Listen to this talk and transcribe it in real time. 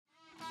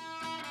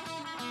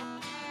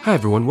Hi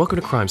everyone, welcome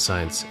to Crime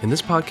Science. In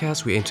this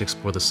podcast, we aim to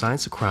explore the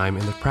science of crime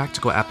and the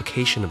practical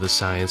application of the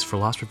science for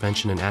loss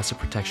prevention and asset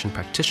protection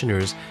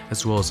practitioners,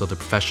 as well as other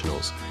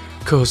professionals.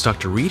 Co-host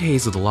Dr. Reed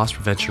Hayes of the Loss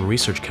Prevention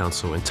Research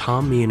Council and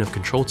Tom Meehan of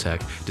Control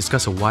Tech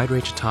discuss a wide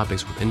range of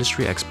topics with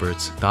industry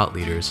experts, thought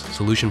leaders,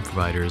 solution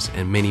providers,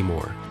 and many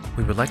more.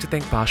 We would like to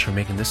thank Bosch for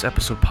making this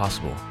episode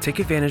possible. Take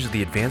advantage of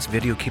the advanced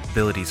video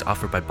capabilities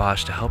offered by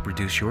Bosch to help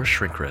reduce your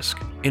shrink risk.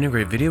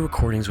 Integrate video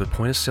recordings with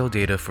point-of-sale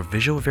data for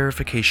visual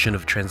verification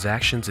of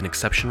transactions and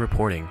exception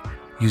reporting.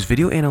 Use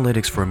video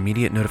analytics for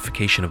immediate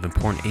notification of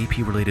important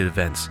AP-related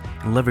events,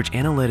 and leverage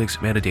analytics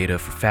metadata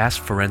for fast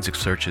forensic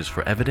searches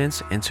for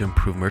evidence and to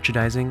improve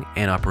merchandising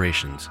and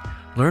operations.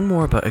 Learn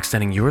more about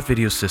extending your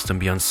video system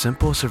beyond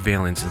simple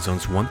surveillance in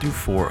zones 1 through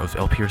 4 of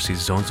LPRC's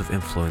zones of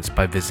influence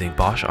by visiting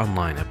Bosch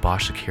online at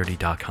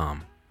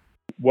boschsecurity.com.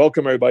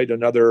 Welcome, everybody, to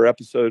another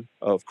episode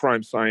of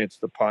Crime Science,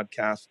 the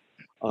podcast.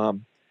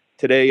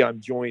 Today,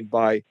 I'm joined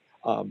by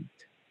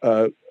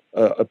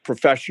a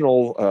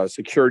professional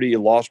security,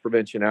 loss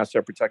prevention,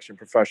 asset protection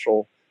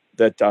professional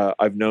that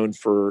I've known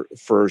for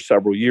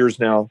several years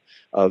now,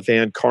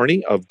 Van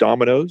Carney of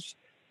Domino's.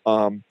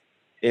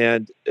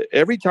 And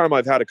every time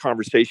I've had a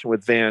conversation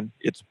with Van,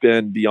 it's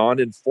been beyond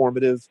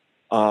informative.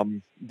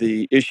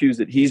 The issues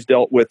that he's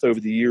dealt with over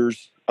the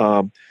years,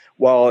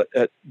 while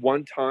at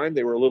one time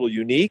they were a little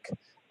unique,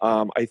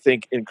 I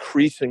think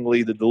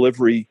increasingly the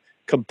delivery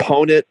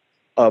component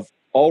of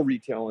all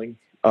retailing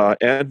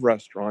and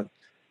restaurant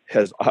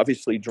has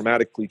obviously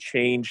dramatically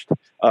changed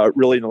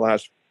really in the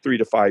last 3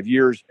 to 5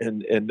 years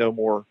and no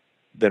more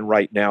than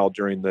right now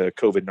during the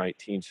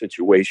COVID-19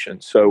 situation.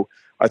 So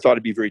I thought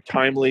it'd be very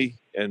timely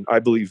and I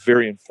believe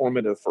very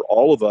informative for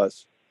all of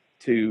us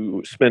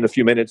to spend a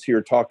few minutes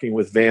here talking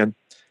with Van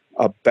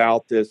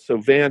about this. So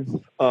Van,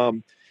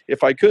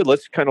 if I could,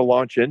 let's kind of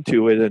launch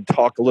into it and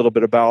talk a little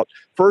bit about,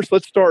 first,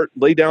 let's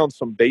lay down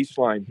some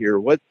baseline here.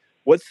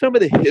 What's some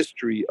of the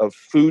history of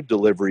food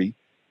delivery?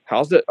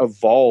 How's it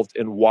evolved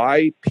and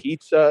why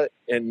pizza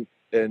and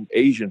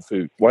Asian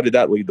food? Why did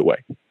that lead the way?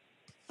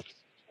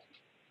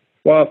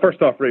 Well,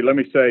 first off, Reed, let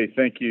me say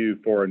thank you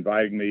for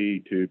inviting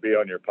me to be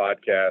on your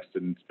podcast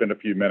and spend a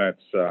few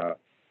minutes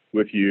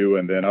with you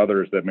and then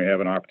others that may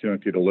have an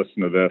opportunity to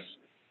listen to this.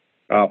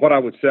 What I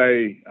would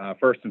say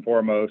first and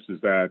foremost is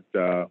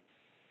that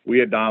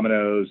we at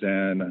Domino's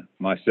and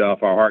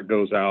myself, our heart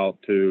goes out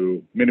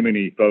to many,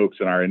 many folks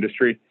in our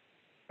industry,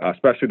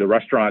 especially the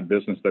restaurant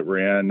business that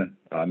we're in.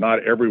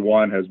 Not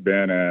everyone has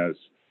been as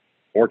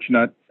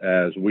fortunate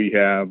as we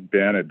have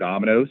been at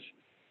Domino's.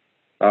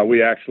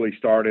 We actually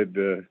started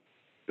the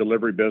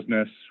delivery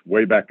business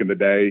way back in the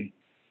day.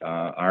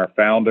 Our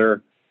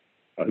founder,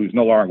 who's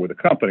no longer with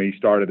the company,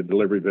 started the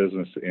delivery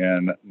business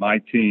in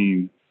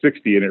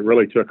 1960, and it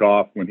really took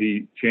off when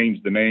he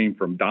changed the name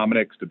from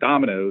Dominick's to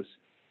Domino's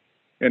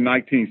in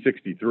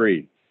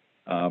 1963.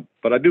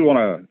 But I do want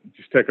to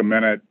just take a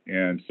minute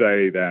and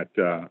say that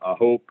I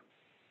hope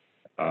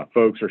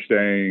folks are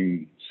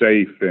staying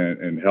safe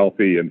and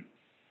healthy. And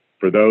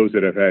for those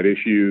that have had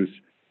issues,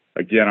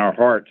 again, our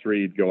hearts,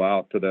 Reed, go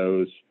out to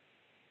those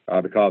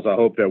because I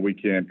hope that we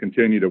can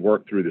continue to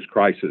work through this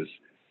crisis.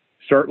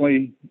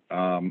 Certainly,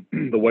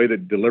 the way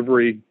that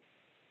delivery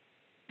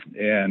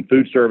and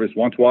food service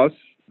once was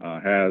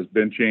has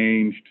been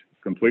changed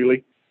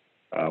completely.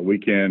 We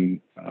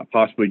can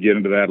possibly get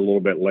into that a little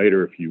bit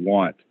later if you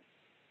want.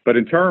 But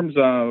in terms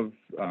of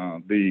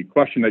the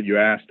question that you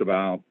asked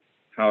about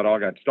how it all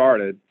got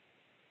started,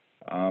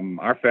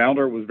 our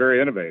founder was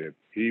very innovative.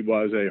 He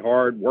was a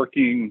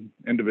hard-working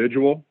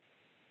individual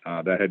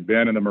that had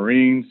been in the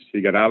Marines. He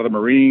got out of the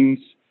Marines,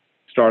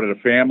 started a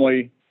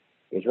family,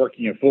 was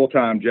working a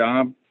full-time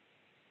job,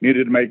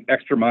 needed to make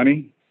extra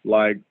money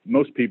like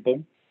most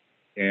people.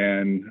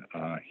 And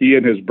he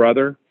and his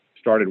brother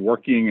started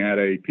working at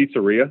a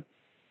pizzeria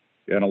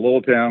in a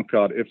little town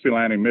called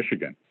Ypsilanti,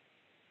 Michigan.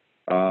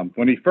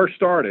 When he first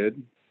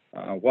started,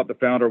 what the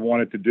founder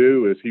wanted to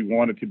do is he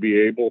wanted to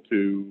be able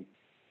to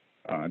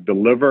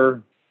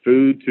deliver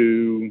food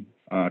to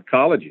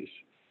colleges.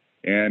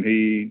 And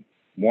he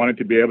wanted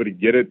to be able to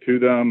get it to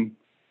them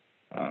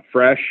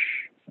fresh,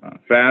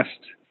 fast,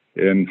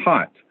 and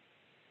hot.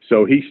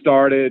 So he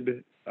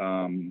started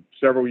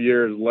several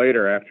years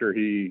later after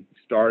he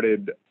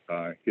started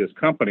his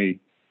company,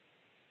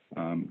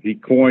 he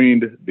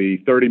coined the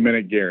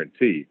 30-minute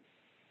guarantee.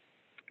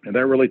 And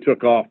that really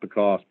took off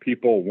because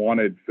people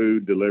wanted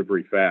food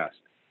delivery fast.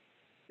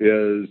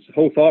 His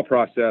whole thought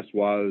process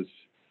was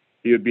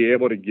he would be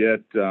able to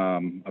get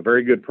a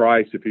very good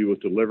price if he was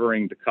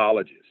delivering to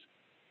colleges.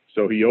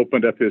 So he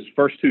opened up his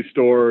first 2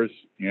 stores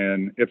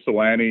in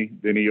Ypsilanti.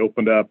 Then he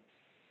opened up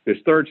his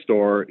 3rd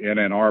store in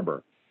Ann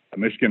Arbor,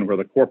 Michigan, where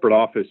the corporate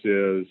office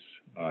is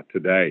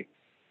today.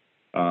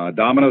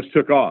 Domino's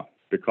took off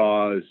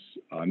because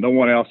no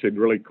one else had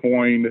really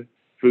coined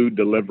food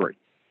delivery.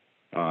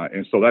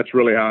 And so that's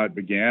really how it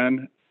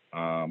began.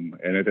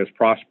 And it has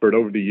prospered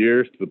over the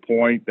years to the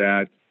point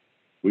that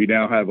we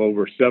now have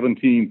over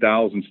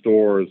 17,000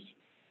 stores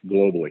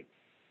globally.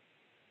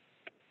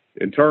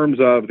 In terms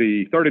of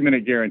the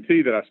 30-minute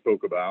guarantee that I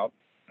spoke about,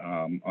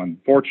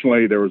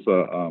 Unfortunately, there was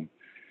a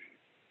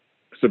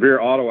severe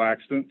auto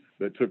accident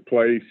that took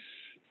place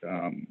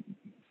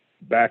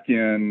back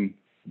in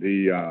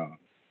the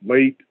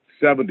late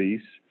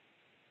 70s.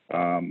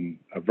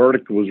 A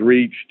verdict was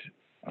reached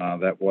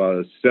that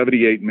was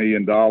 $78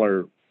 million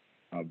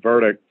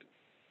verdict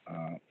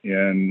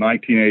in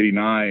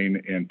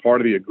 1989, and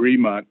part of the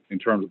agreement in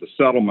terms of the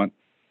settlement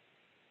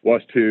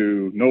was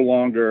to no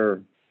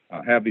longer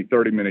have the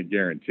 30-minute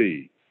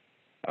guarantee.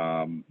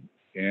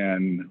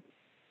 And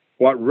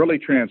what really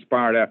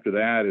transpired after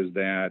that is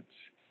that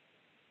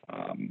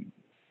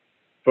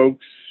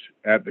folks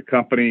at the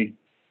company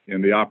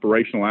in the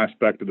operational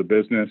aspect of the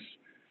business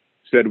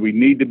said we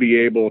need to be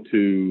able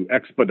to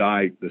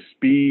expedite the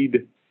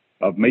speed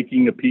of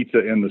making a pizza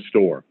in the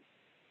store.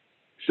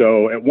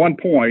 So at one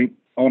point,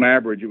 on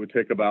average, it would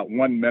take about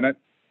 1 minute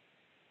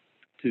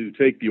to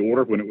take the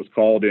order when it was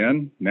called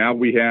in. Now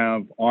we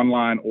have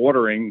online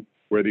ordering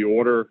where the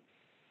order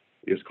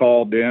is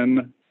called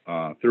in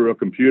through a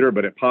computer,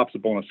 but it pops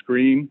up on a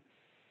screen.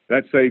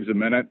 That saves a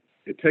minute.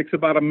 It takes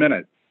about a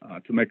minute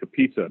to make a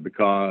pizza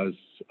because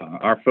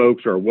our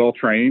folks are well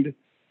trained.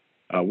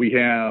 We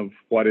have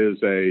what is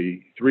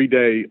a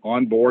 3-day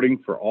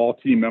onboarding for all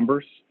team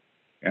members.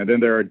 And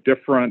then there are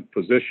different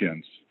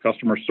positions: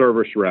 customer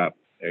service rep,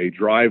 a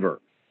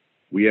driver.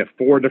 We have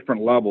 4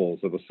 different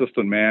levels of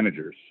assistant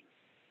managers.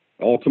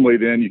 Ultimately,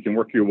 then you can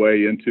work your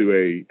way into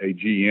a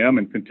GM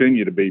and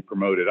continue to be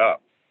promoted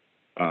up.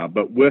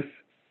 But with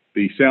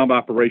the sound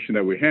operation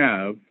that we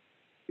have,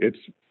 it's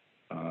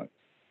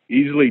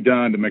easily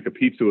done to make a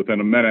pizza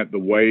within a minute the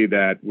way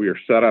that we are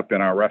set up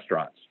in our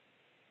restaurants.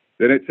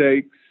 Then it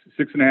takes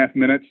 6.5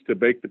 minutes to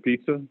bake the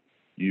pizza.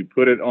 You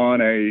put it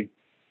on a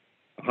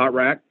hot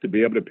rack to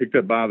be able to pick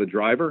up by the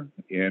driver,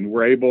 and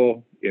we're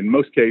able, in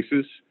most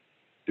cases,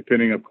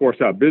 depending, of course,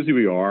 how busy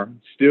we are,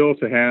 still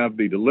to have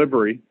the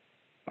delivery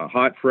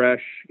hot,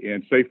 fresh,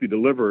 and safely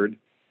delivered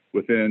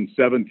within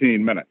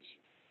 17 minutes.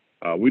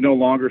 We no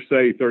longer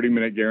say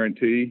 30-minute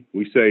guarantee.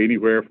 We say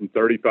anywhere from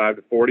 35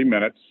 to 40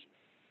 minutes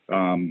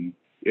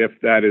if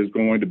that is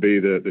going to be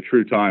the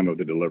true time of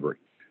the delivery.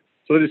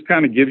 So it just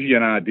kind of gives you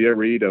an idea,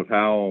 Reed, of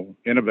how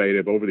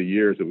innovative over the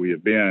years that we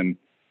have been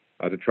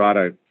to try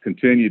to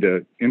continue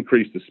to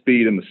increase the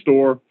speed in the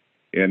store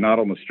and not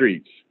on the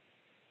streets.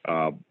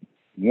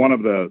 One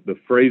of the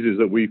phrases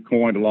that we've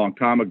coined a long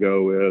time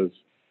ago is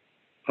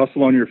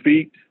hustle on your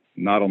feet,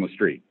 not on the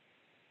street.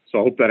 So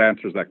I hope that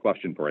answers that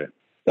question for you.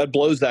 That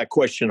blows that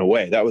question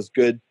away. That was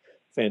good,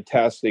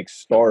 fantastic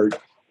start.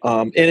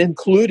 And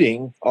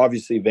including,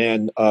 obviously,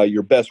 Van,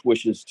 your best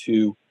wishes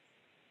to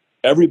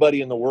everybody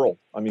in the world.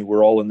 I mean,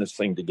 we're all in this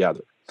thing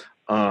together.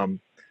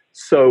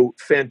 So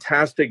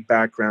fantastic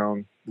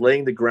background,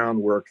 laying the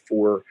groundwork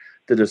for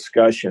the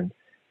discussion.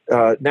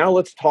 Now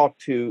let's talk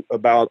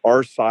about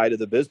our side of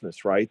the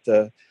business, right?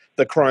 The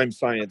crime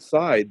science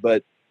side,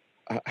 but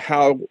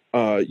how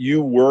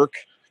you work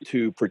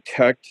to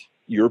protect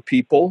your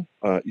people,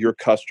 your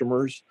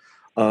customers.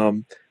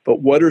 But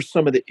what are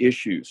some of the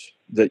issues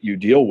that you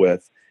deal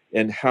with,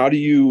 and how do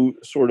you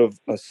sort of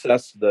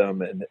assess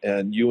them,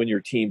 and you and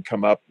your team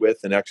come up with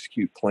and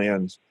execute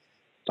plans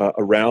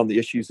around the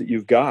issues that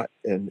you've got,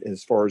 and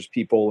as far as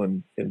people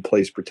and in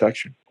place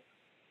protection?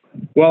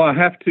 Well, I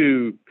have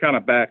to kind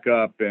of back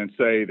up and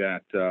say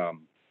that,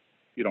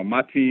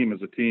 my team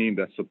is a team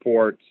that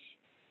supports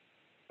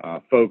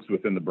folks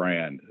within the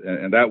brand,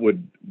 and that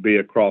would be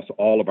across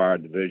all of our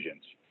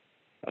divisions.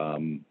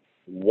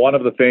 One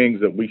of the things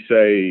that we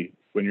say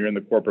when you're in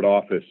the corporate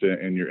office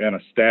and you're in a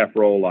staff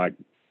role like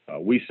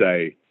we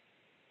say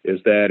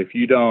is that if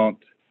you don't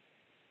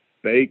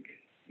bake,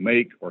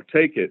 make, or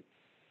take it,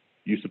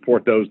 you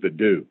support those that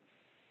do.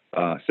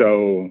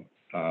 So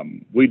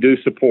we do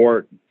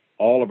support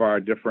all of our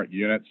different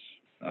units,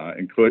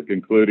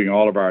 including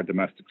all of our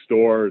domestic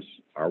stores,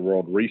 our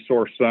World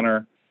Resource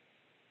Center,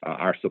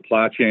 our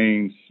supply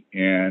chains,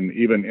 and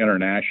even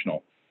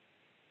international.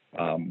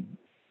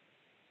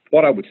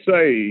 What I would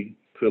say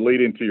to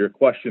lead into your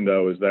question,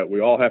 though, is that we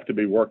all have to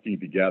be working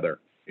together.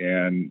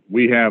 And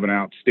we have an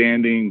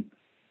outstanding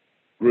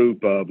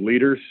group of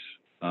leaders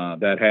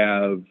that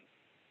have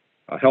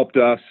helped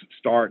us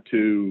start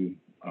to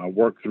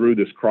work through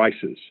this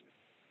crisis.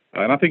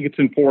 And I think it's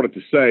important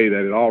to say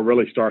that it all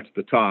really starts at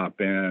the top.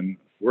 And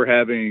we're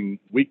having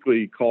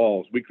weekly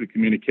calls, weekly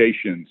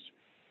communications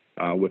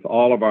with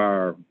all of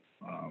our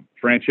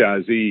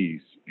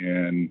franchisees.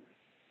 And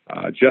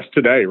just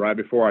today, right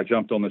before I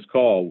jumped on this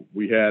call,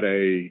 we had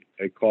a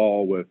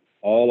call with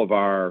all of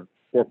our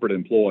corporate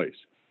employees.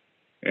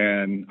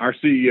 And our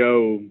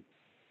CEO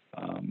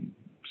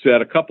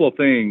said a couple of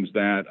things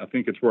that I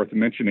think it's worth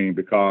mentioning,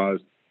 because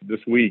this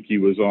week he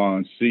was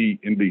on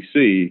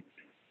CNBC,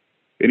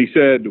 and he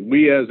said,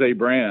 we as a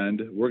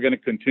brand, we're going to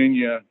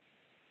continue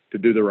to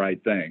do the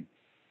right thing.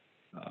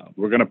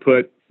 We're going to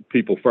put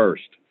people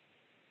first.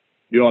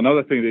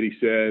 Another thing that he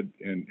said,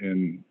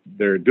 and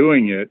they're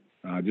doing it,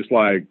 just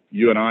like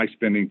you and I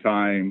spending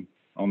time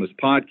on this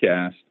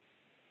podcast,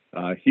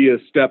 he has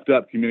stepped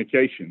up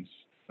communications.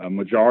 A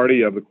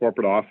majority of the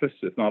corporate office,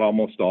 if not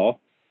almost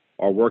all,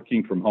 are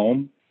working from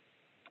home.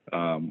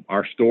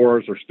 Our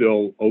stores are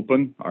still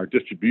open. Our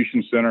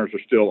distribution centers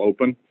are still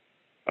open.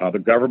 The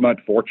government,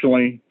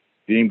 fortunately,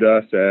 deemed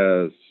us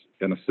as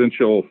an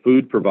essential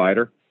food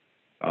provider.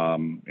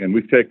 And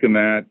we've taken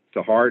that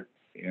to heart,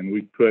 and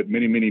we've put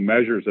many, many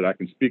measures that I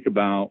can speak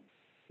about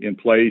in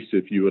place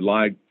if you would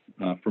like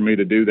for me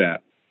to do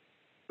that.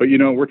 But,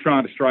 we're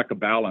trying to strike a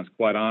balance,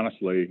 quite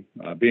honestly,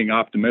 being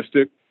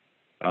optimistic,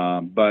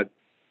 but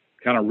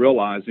kind of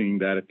realizing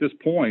that at this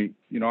point,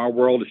 our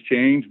world has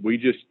changed. We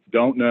just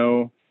don't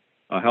know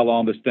how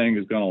long this thing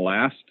is going to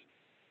last.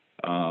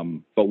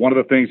 But one of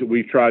the things that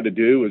we've tried to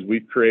do is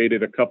we've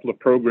created a couple of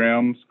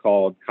programs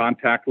called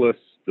contactless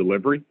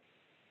delivery.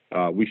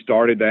 We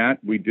started that.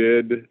 We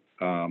did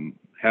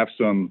have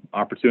some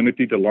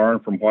opportunity to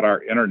learn from what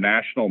our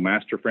international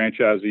master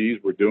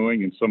franchisees were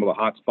doing in some of the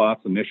hot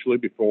spots initially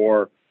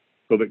before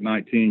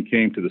COVID-19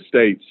 came to the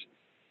States.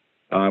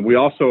 We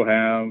also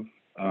have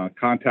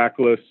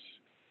contactless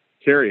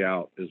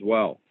carryout as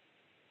well.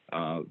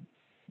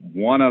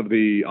 One of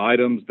the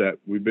items that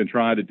we've been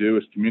trying to do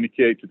is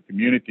communicate to the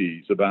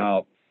communities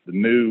about the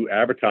new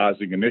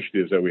advertising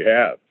initiatives that we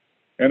have.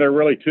 And there are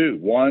really two.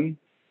 One,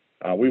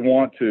 we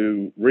want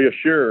to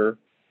reassure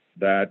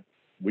that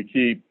we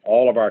keep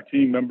all of our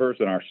team members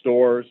in our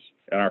stores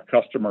and our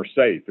customers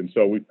safe. And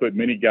so we put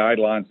many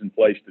guidelines in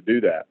place to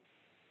do that.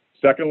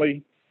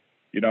 Secondly,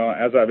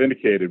 as I've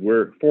indicated,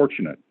 we're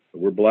fortunate,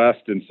 we're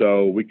blessed. And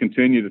so we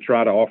continue to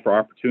try to offer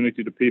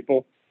opportunity to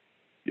people.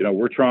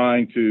 We're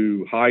trying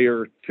to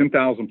hire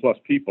 10,000 plus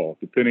people,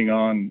 depending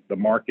on the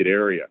market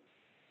area.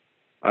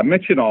 I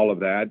mention all of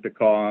that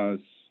because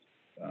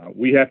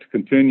we have to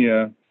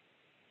continue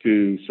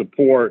to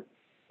support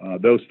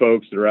those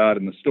folks that are out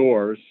in the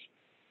stores.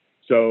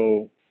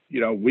 So,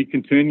 we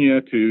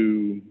continue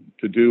to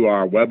do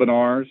our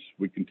webinars.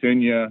 We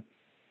continue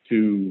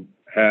to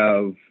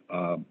have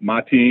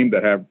my team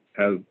that have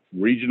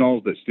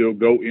regionals that still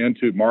go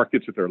into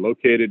markets that they're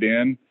located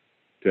in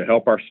to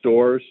help our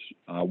stores,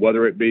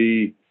 whether it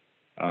be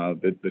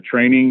the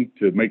training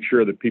to make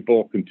sure that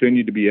people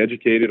continue to be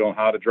educated on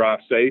how to drive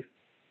safe,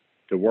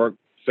 to work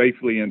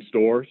safely in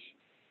stores.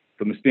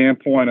 From the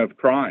standpoint of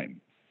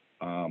crime,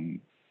 I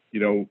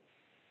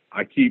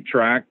keep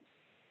track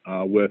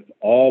with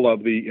all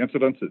of the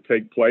incidents that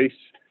take place.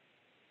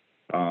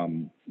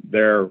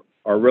 There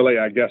are really,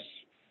 I guess,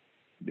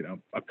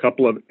 a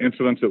couple of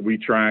incidents that we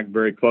track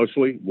very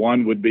closely.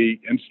 One would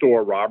be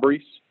in-store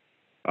robberies.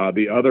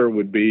 The other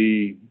would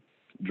be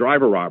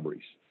driver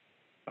robberies.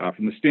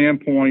 From the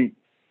standpoint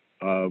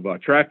of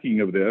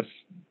tracking of this,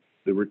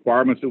 the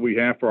requirements that we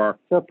have for our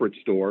corporate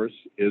stores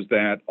is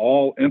that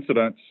all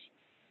incidents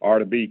are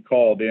to be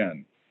called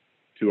in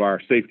to our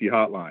safety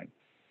hotline.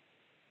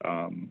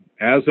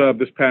 As of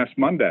this past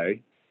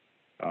Monday,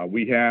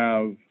 we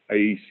have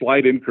a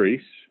slight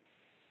increase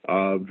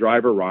of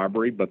driver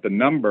robbery, but the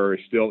number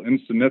is still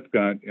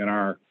insignificant in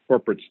our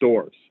corporate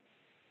stores.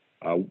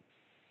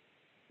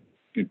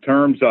 In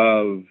terms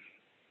of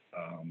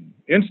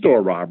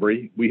in-store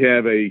robbery, we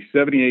have a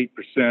 78%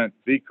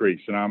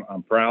 decrease, and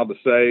I'm proud to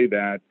say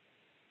that,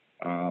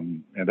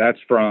 and that's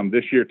from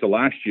this year to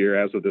last year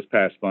as of this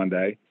past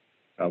Monday.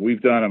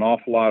 We've done an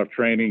awful lot of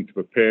training to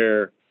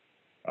prepare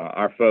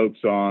our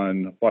folks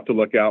on what to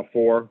look out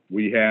for.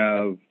 We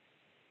have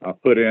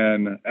put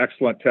in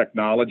excellent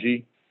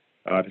technology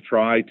to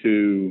try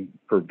to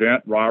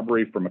prevent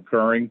robbery from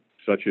occurring,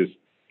 such as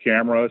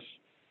cameras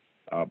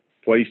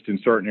placed in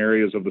certain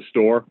areas of the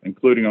store,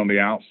 including on the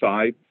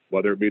outside,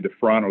 whether it be the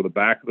front or the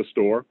back of the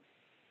store.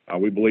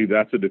 We believe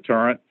that's a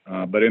deterrent.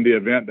 But in the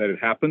event that it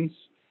happens,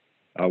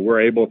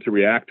 we're able to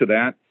react to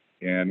that,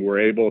 and we're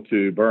able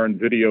to burn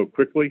video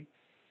quickly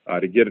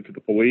to get it to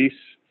the police.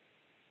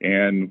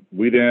 And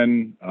we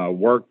then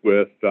work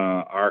with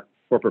our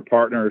corporate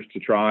partners to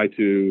try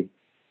to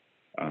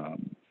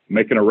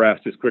make an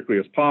arrest as quickly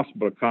as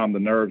possible to calm the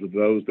nerves of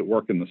those that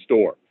work in the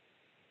store.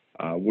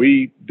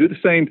 We do the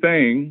same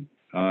thing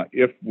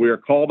if we're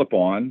called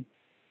upon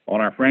on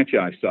our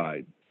franchise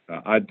side.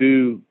 I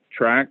do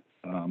track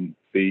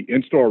the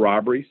in-store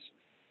robberies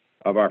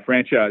of our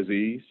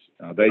franchisees.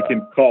 They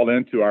can call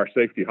into our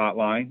safety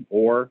hotline,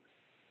 or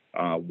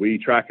we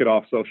track it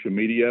off social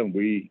media, and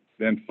we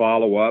then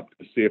follow up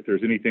to see if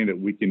there's anything that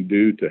we can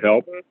do to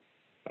help.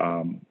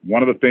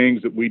 One of the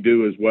things that we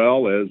do as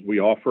well is we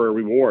offer a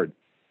reward.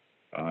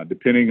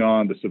 Depending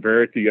on the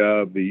severity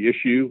of the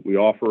issue, we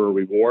offer a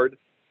reward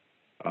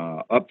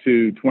up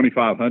to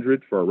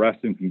 $2,500 for arrest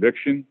and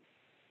conviction.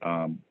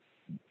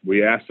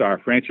 We ask our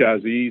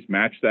franchisees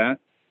match that.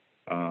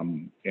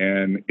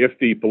 And if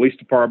the police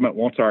department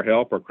wants our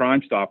help or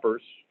Crime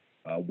Stoppers,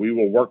 we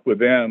will work with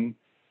them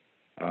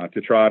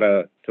to try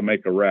to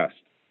make arrests.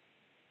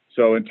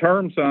 So in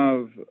terms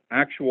of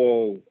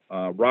actual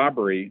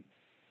robbery,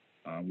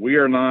 we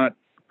are not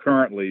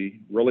currently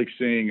really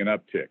seeing an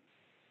uptick.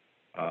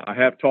 I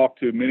have talked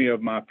to many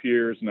of my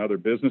peers and other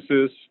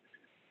businesses.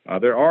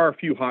 There are a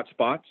few hot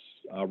spots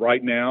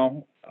right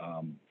now,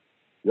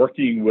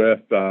 working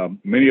with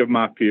many of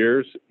my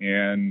peers,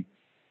 and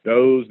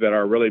those that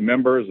are really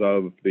members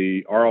of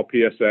the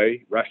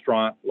RLPSA,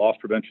 Restaurant Loss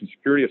Prevention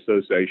Security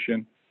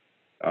Association,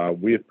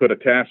 we have put a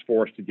task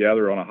force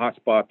together on a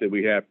hotspot that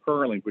we have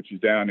currently, which is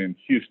down in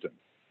Houston.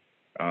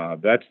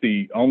 That's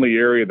the only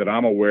area that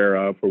I'm aware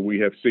of where we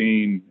have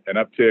seen an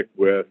uptick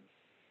with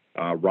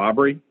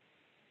robbery,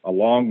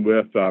 along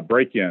with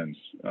break-ins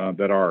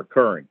that are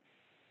occurring.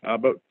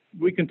 But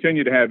we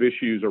continue to have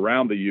issues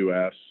around the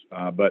U.S.,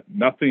 but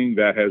nothing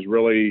that has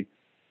really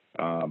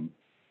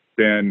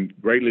been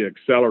greatly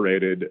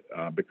accelerated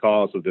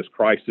because of this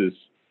crisis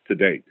to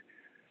date.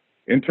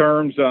 In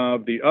terms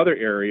of the other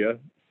area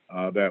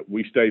that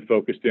we stay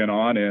focused in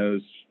on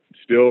is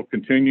still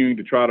continuing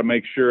to try to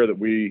make sure that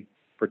we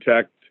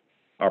protect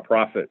our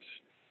profits,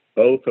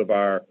 both of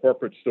our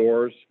corporate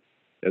stores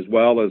as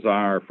well as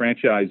our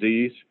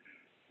franchisees.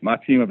 My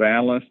team of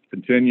analysts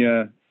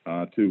continue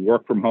to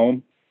work from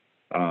home,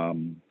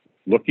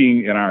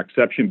 looking in our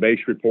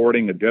exception-based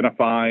reporting,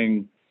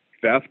 identifying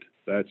theft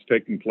that's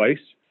taking place.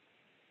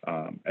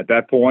 At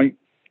that point,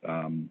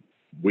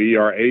 we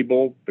are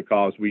able,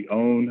 because we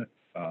own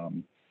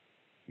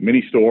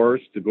many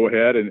stores, to go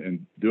ahead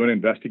and do an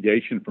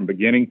investigation from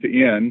beginning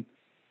to end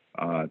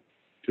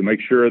to make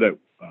sure that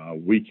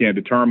we can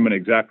determine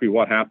exactly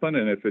what happened.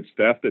 And if it's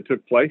theft that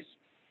took place,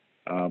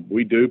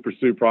 we do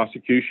pursue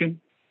prosecution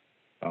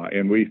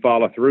and we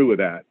follow through with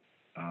that.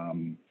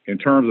 In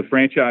terms of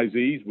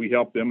franchisees, we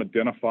help them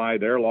identify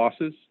their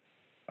losses.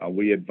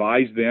 We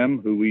advise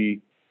them who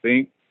we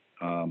think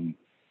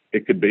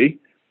it could be.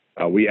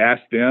 We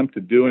ask them to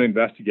do an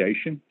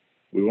investigation.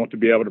 We want to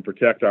be able to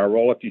protect our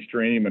royalty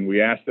stream, and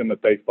we ask them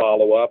that they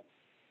follow up.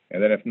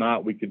 And then if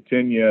not, we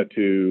continue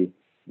to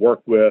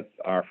work with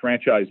our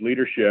franchise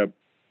leadership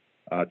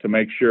to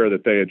make sure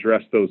that they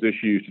address those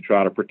issues to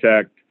try to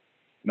protect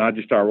not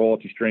just our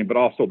royalty stream, but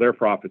also their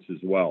profits as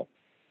well.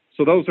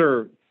 So those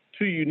are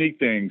two unique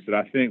things that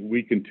I think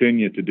we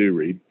continue to do,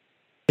 Reed.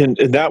 And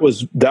that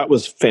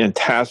was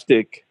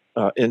fantastic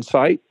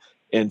insight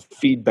and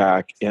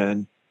feedback,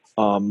 and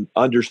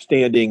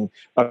understanding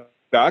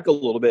back a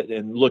little bit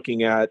and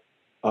looking at,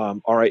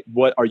 all right,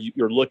 what are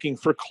you're looking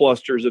for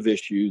clusters of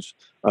issues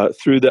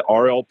through the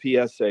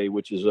RLPSA,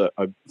 which is a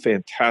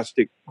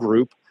fantastic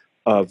group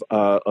of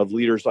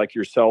leaders like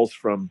yourselves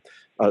from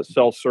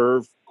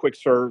self-serve, quick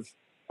serve,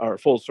 or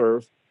full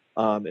serve,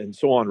 and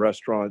so on,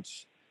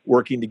 restaurants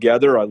working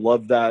together. I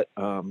love that,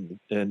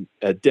 and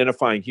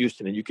identifying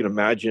Houston. And you can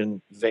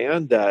imagine,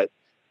 Van, that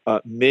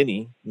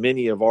many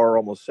of our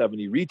almost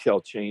 70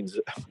 retail chains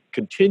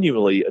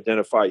continually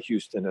identify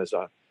Houston as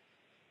a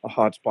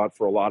hotspot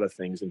for a lot of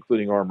things,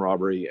 including armed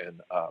robbery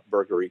and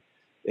burglary.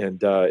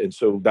 And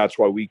so that's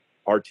why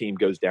our team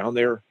goes down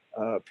there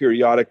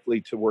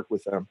periodically to work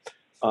with them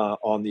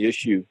on the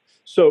issue.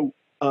 So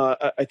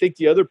I think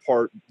the other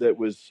part that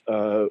was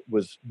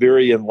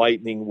very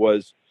enlightening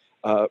was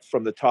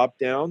from the top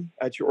down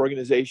at your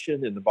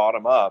organization and the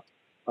bottom up,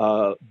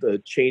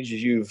 the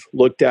changes you've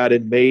looked at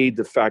and made,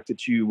 the fact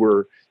that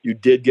you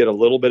did get a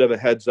little bit of a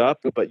heads up,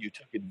 but you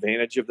took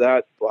advantage of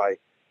that by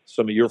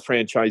some of your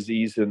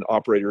franchisees and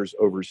operators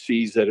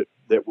overseas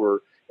that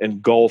were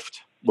engulfed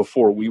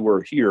before we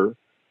were here.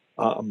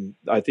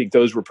 I think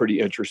those were pretty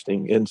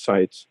interesting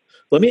insights.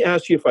 Let me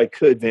ask you, if I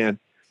could, Van,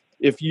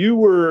 if you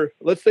were,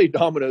 let's say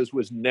Domino's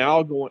was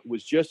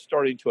just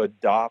starting to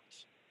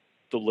adopt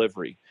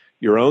delivery,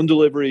 your own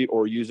delivery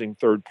or using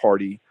third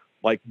party,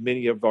 like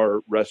many of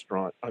our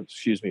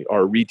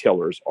our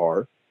retailers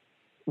are,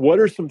 what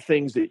are some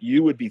things that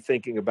you would be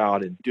thinking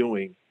about and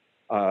doing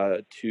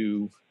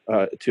to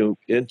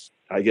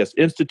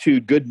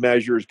institute good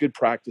measures, good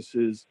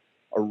practices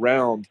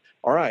around,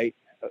 all right,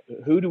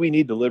 who do we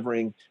need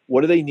delivering?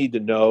 What do they need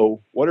to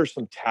know? What are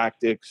some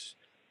tactics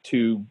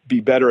to be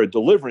better at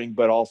delivering,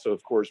 but also,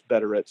 of course,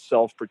 better at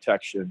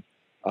self-protection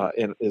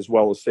and as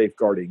well as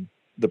safeguarding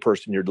the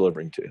person you're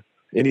delivering to?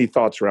 Any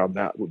thoughts around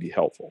that would be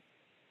helpful.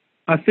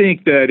 I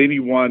think that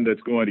anyone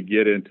that's going to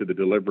get into the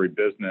delivery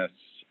business,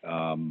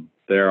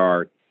 there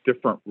are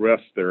different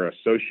risks that are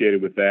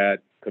associated with that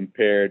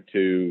compared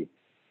to,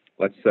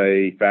 let's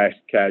say, fast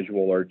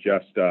casual or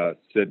just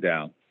sit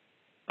down.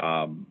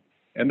 And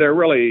there are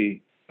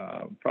really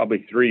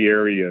probably three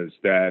areas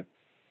that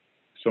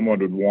someone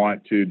would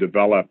want to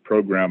develop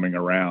programming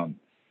around.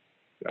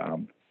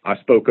 I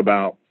spoke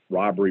about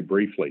robbery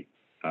briefly.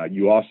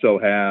 You also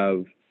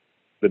have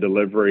the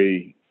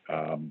delivery.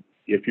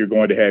 If you're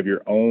going to have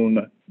your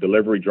own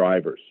delivery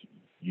drivers,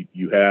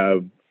 you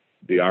have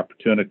the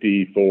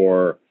opportunity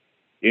for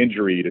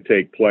injury to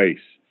take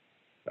place,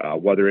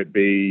 whether it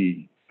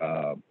be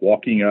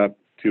walking up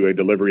to a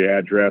delivery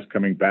address,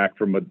 coming back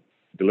from a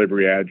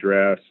delivery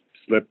address,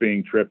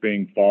 slipping,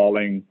 tripping,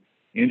 falling,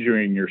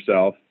 injuring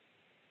yourself.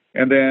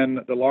 And then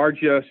the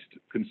largest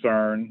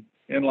concern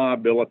in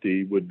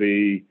liability would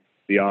be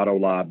the auto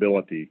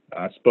liability.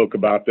 I spoke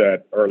about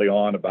that early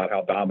on, about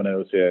how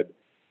Domino's had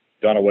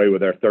done away with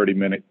their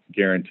 30-minute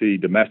guarantee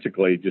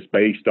domestically just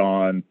based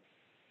on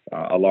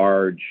a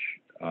large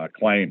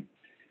claim.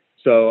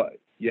 So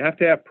you have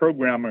to have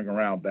programming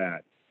around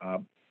that.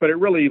 But it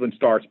really even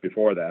starts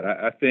before that.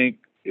 I think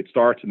it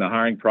starts in the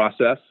hiring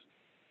process.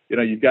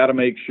 You've got to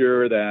make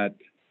sure that,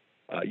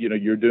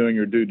 you're doing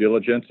your due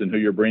diligence and who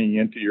you're bringing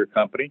into your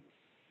company.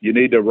 You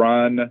need to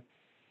run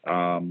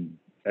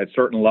at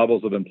certain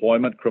levels of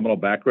employment, criminal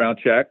background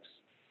checks.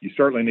 You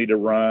certainly need to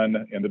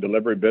run in the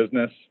delivery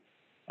business,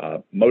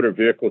 motor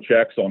vehicle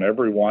checks on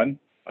everyone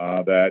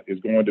that is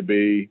going to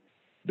be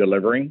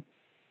delivering.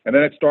 And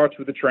then it starts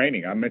with the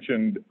training. I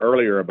mentioned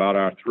earlier about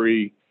our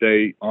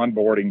 3-day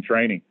onboarding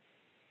training.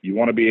 You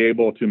want to be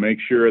able to make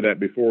sure that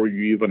before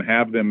you even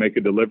have them make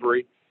a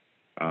delivery,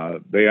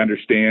 they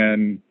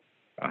understand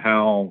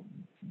how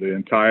the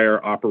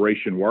entire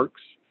operation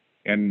works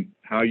and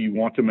how you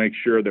want to make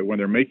sure that when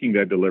they're making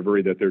that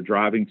delivery that they're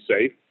driving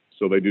safe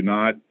so they do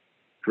not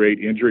create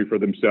injury for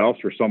themselves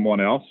or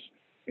someone else.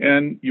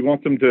 And you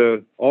want them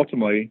to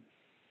ultimately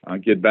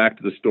get back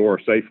to the store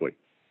safely.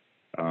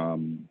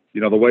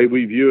 The way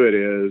we view it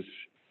is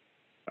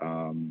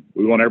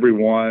we want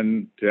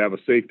everyone to have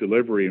a safe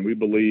delivery, and we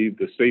believe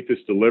the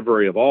safest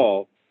delivery of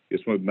all is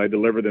when they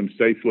deliver them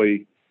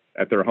safely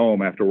at their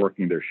home after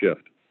working their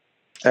shift.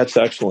 That's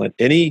excellent.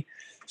 Any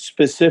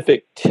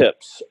specific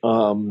tips?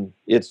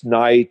 It's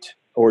night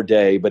or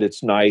day, but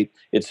it's night.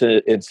 It's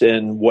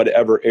in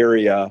whatever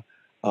area,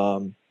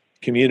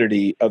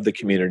 community of the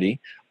community.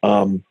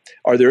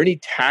 Are there any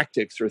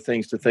tactics or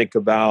things to think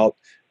about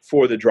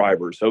for the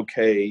drivers?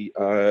 Okay,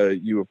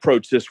 you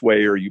approach this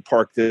way, or you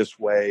park this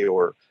way,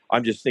 or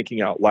I'm just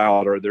thinking out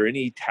loud. Are there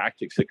any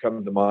tactics that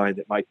come to mind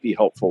that might be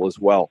helpful as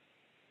well?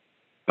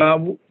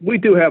 We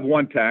do have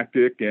one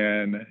tactic,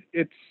 and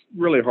it's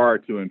really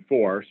hard to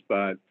enforce,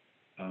 but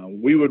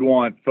we would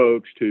want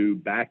folks to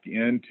back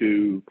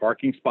into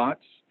parking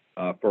spots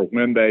for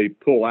when they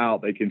pull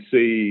out, they can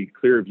see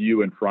clear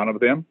view in front of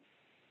them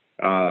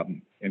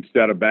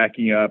instead of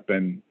backing up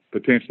and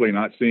potentially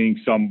not seeing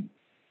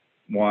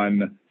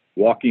someone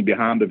walking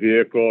behind the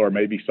vehicle or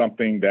maybe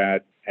something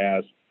that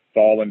has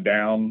fallen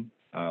down,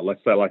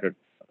 let's say like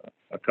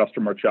a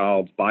customer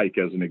child's bike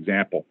as an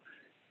example.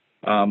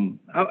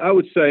 I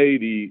would say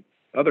the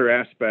other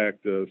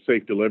aspect of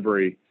safe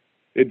delivery,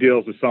 it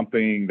deals with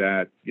something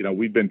that,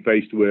 we've been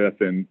faced with,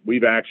 and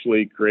we've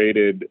actually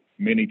created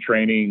many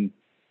training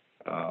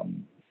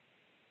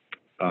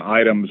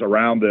items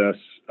around this,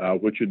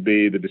 which would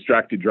be the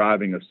distracted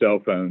driving of cell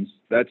phones.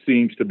 That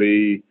seems to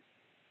be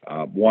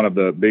one of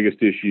the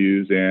biggest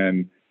issues.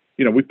 And,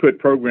 we put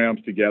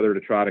programs together to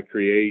try to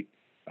create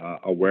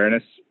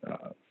awareness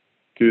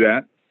to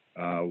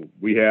that.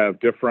 We have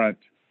different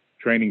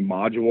training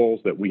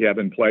modules that we have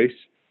in place.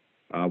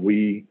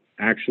 We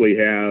actually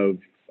have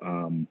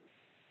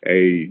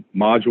a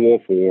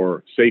module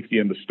for safety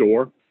in the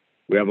store.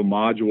 We have a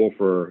module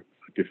for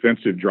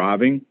defensive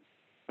driving.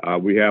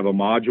 We have a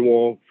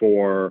module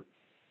for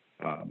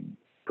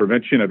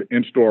prevention of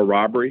in-store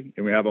robbery,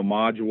 and we have a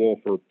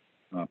module for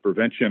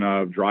prevention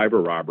of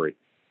driver robbery.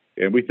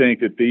 And we think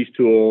that these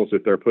tools,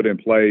 if they're put in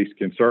place,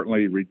 can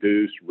certainly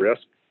reduce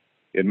risk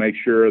and make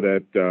sure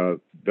that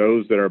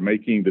those that are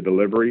making the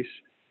deliveries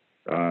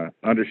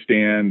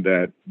understand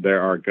that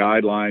there are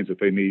guidelines that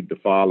they need to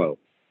follow.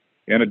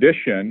 In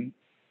addition,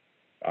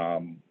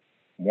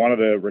 one of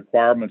the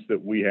requirements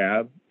that we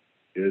have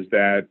is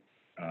that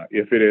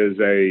if it is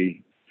a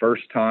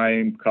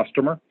first-time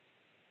customer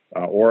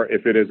or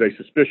if it is a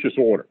suspicious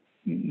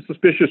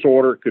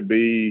order could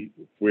be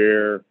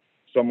where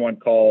someone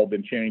called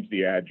and changed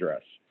the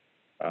address.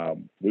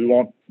 We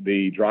want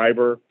the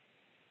driver,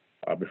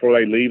 before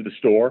they leave the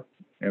store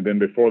and then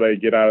before they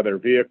get out of their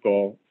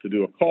vehicle, to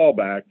do a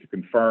callback to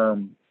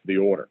confirm the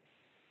order.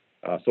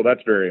 So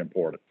that's very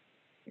important.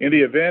 In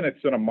the event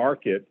it's in a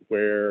market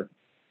where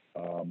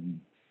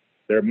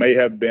there may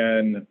have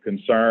been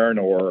concern,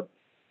 or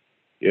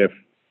if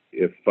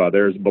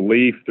there's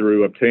belief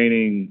through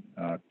obtaining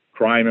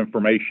crime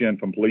information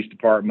from police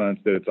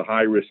departments that it's a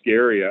high-risk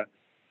area,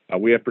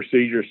 we have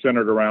procedures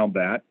centered around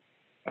that.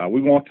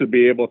 We want to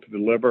be able to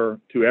deliver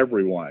to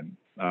everyone,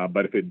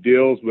 but if it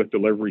deals with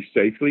delivery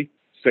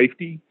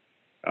safety,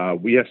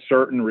 we have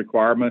certain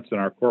requirements in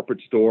our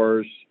corporate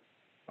stores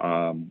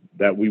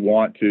that we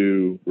want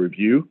to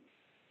review,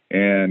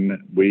 and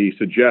we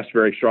suggest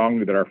very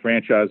strongly that our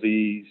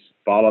franchisees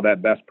follow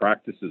that best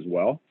practice as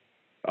well.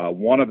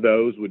 One of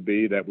those would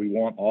be that we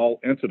want all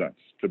incidents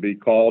to be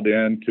called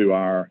in to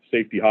our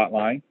safety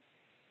hotline.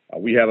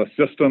 We have a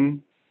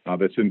system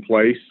that's in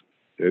place.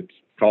 It's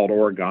called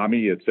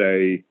Origami. It's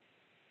a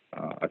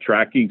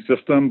tracking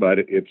system, but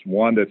it's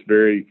one that's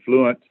very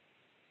fluent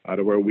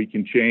to where we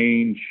can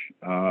change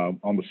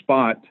on the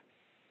spot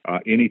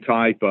any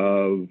type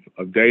of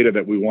data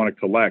that we want to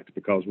collect,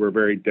 because we're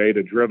very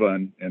data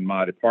driven in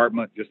my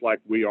department, just like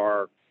we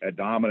are at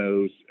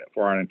Domino's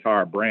for our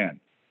entire brand.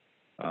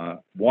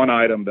 One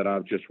item that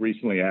I've just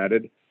recently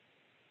added,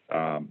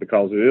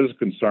 because it is a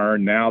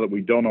concern now that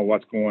we don't know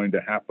what's going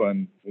to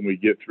happen when we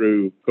get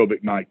through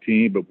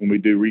COVID-19, but when we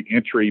do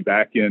re-entry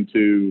back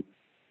into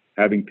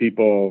having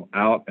people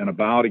out and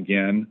about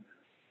again,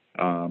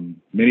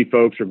 many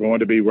folks are going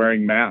to be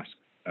wearing masks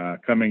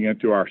coming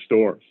into our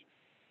stores.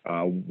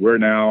 We're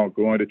now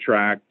going to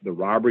track the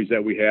robberies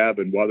that we have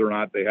and whether or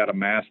not they had a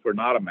mask or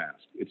not a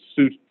mask. It's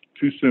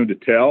too soon to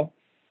tell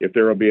if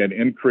there will be an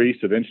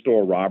increase of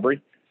in-store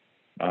robbery,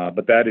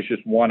 but that is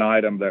just one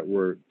item that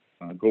we're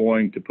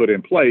going to put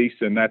in place,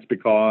 and that's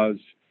because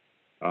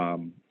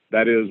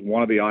that is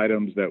one of the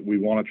items that we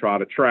want to try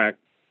to track.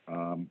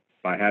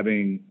 By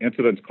having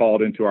incidents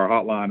called into our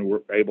hotline, we're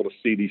able to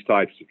see these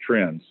types of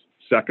trends.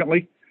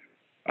 Secondly,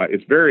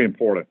 it's very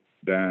important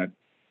that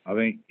I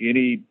think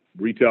any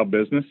retail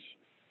business,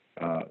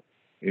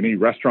 any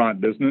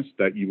restaurant business,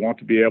 that you want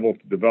to be able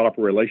to develop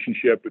a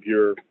relationship with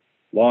your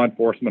law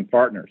enforcement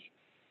partners.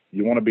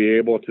 You want to be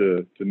able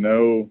to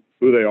know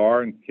who they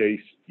are in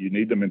case you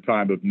need them in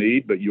time of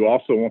need, but you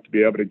also want to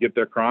be able to get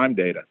their crime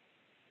data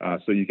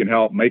so you can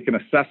help make an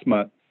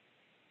assessment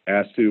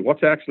as to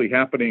what's actually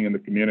happening in the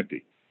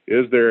community.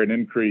 Is there an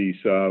increase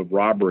of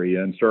robbery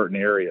in certain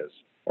areas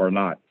or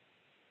not?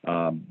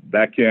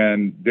 That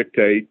can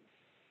dictate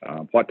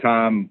what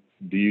time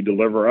do you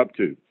deliver up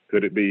to.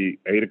 Could it be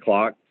 8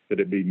 o'clock? Could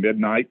it be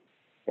midnight?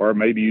 Or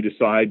maybe you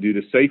decide, due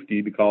to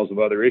safety, because of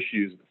other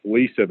issues the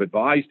police have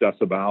advised us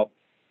about,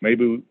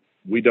 maybe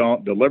we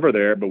don't deliver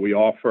there, but we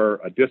offer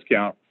a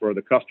discount for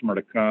the customer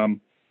to come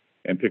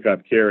and pick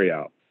up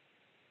carryout.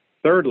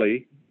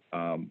 Thirdly,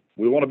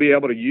 we want to be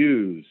able to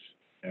use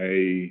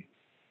a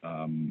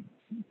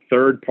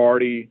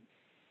third-party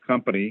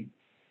company,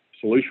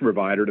 solution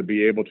provider, to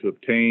be able to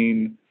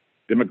obtain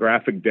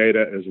demographic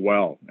data as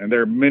well. And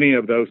there are many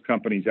of those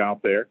companies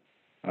out there,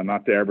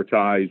 not to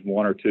advertise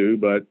one or two,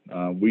 but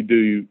we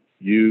do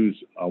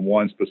use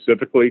one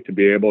specifically to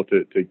be able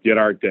to get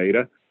our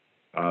data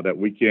that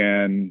we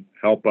can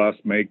help us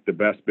make the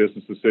best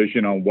business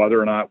decision on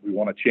whether or not we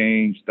want to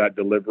change that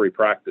delivery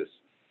practice.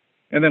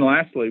 And then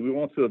lastly, we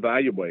want to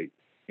evaluate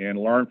and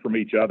learn from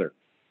each other.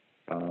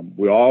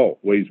 We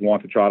always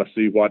want to try to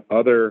see what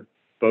other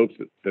folks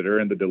that are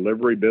in the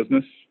delivery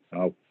business,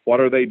 what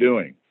are they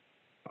doing?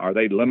 Are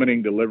they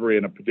limiting delivery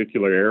in a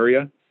particular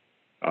area?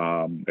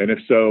 And if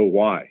so,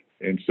 why?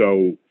 And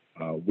so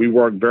we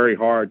work very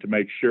hard to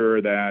make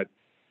sure that,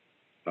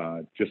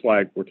 just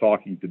like we're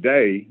talking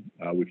today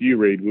with you,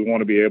 Reed, we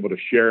want to be able to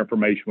share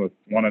information with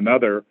one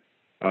another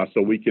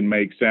so we can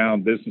make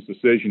sound business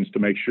decisions to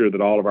make sure that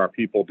all of our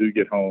people do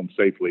get home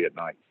safely at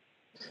night.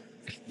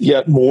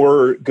 Yet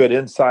more good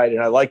insight,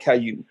 and I like how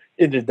you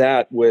ended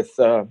that with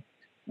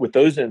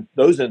those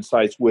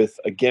insights. With,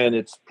 again,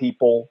 it's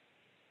people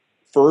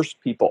first.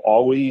 People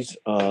always.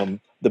 The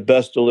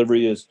best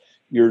delivery is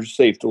your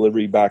safe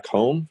delivery back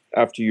home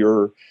after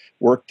your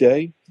work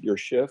day, your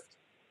shift.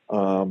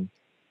 The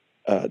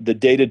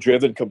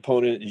data-driven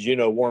component, as you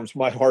know, warms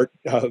my heart,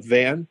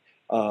 Van.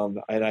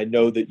 And I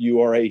know that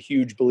you are a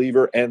huge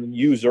believer and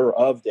user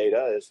of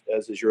data,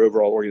 as is your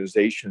overall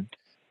organization,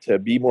 to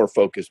be more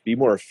focused, be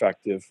more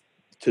effective,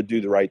 to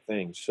do the right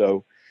thing.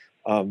 So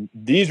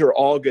these are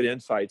all good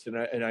insights, and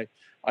I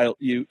a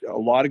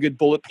lot of good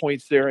bullet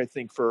points there. I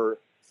think for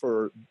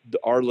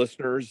our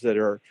listeners that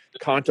are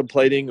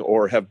contemplating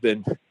or have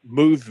been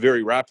moved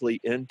very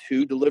rapidly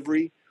into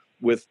delivery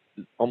with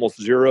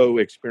almost zero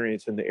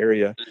experience in the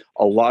area,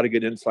 a lot of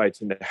good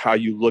insights into how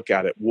you look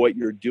at it, what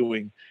you're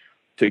doing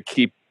to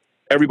keep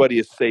everybody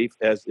as safe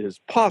as is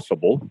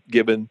possible,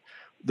 given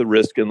the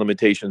risk and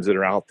limitations that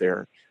are out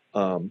there.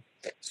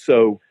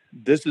 So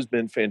this has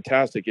been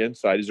fantastic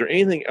insight. Is there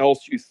anything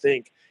else you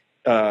think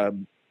that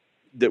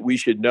we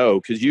should know?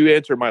 Because you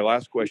answered my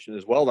last question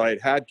as well that I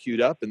had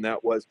queued up, and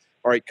that was,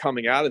 all right,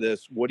 coming out of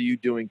this, what are you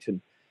doing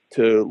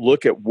to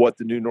look at what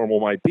the new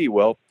normal might be?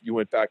 Well, you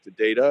went back to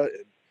data,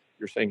 and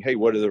you're saying, hey,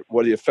 what are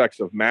the effects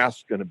of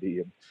masks going to be,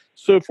 and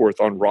so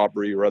forth, on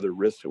robbery or other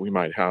risks that we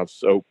might have.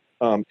 So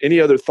any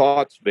other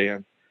thoughts,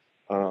 Van,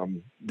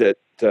 that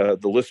the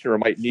listener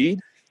might need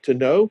to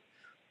know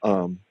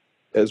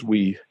as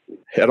we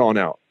head on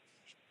out?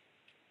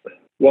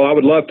 Well, I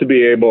would love to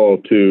be able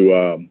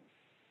to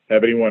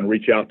have anyone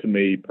reach out to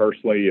me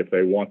personally if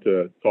they want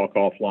to talk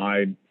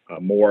offline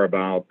more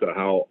about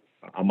how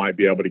I might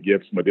be able to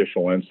give some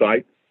additional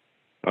insight.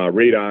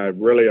 Reed, I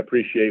really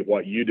appreciate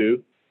what you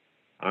do.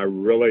 I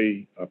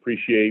really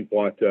appreciate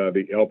what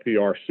the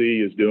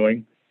LPRC is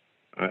doing.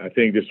 I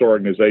think this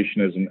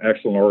organization is an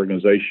excellent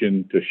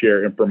organization to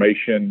share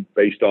information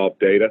based off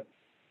data.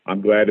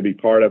 I'm glad to be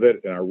part of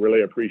it, and I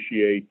really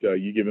appreciate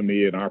you giving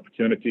me an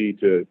opportunity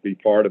to be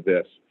part of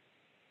this.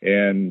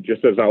 And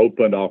just as I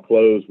opened, I'll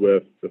close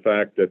with the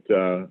fact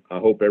that I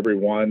hope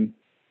everyone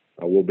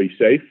will be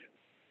safe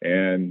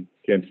and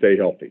can stay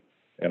healthy.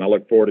 And I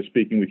look forward to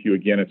speaking with you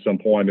again at some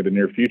point in the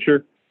near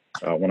future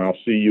when I'll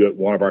see you at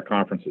one of our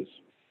conferences.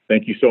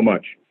 Thank you so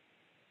much.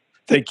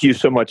 Thank you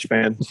so much,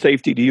 Van.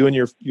 Safety to you and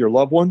your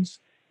loved ones.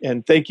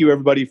 And thank you,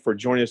 everybody, for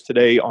joining us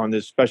today on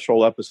this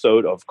special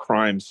episode of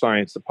Crime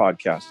Science, the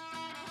podcast.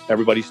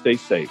 Everybody stay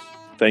safe.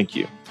 Thank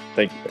you.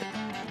 Thank you,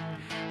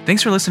 Van.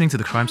 Thanks for listening to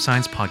the Crime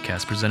Science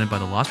podcast presented by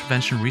the Loss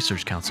Prevention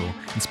Research Council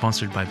and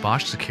sponsored by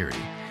Bosch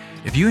Security.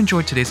 If you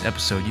enjoyed today's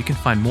episode, you can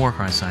find more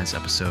Crime Science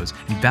episodes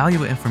and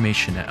valuable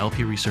information at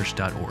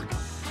lpresearch.org.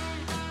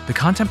 The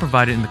content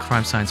provided in the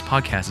Crime Science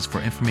podcast is for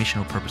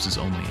informational purposes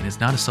only and is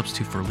not a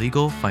substitute for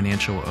legal,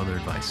 financial, or other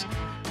advice.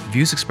 The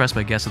views expressed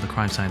by guests of the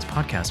Crime Science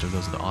podcast are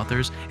those of the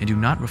authors and do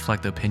not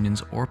reflect the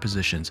opinions or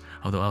positions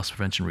of the Loss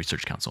Prevention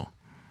Research Council.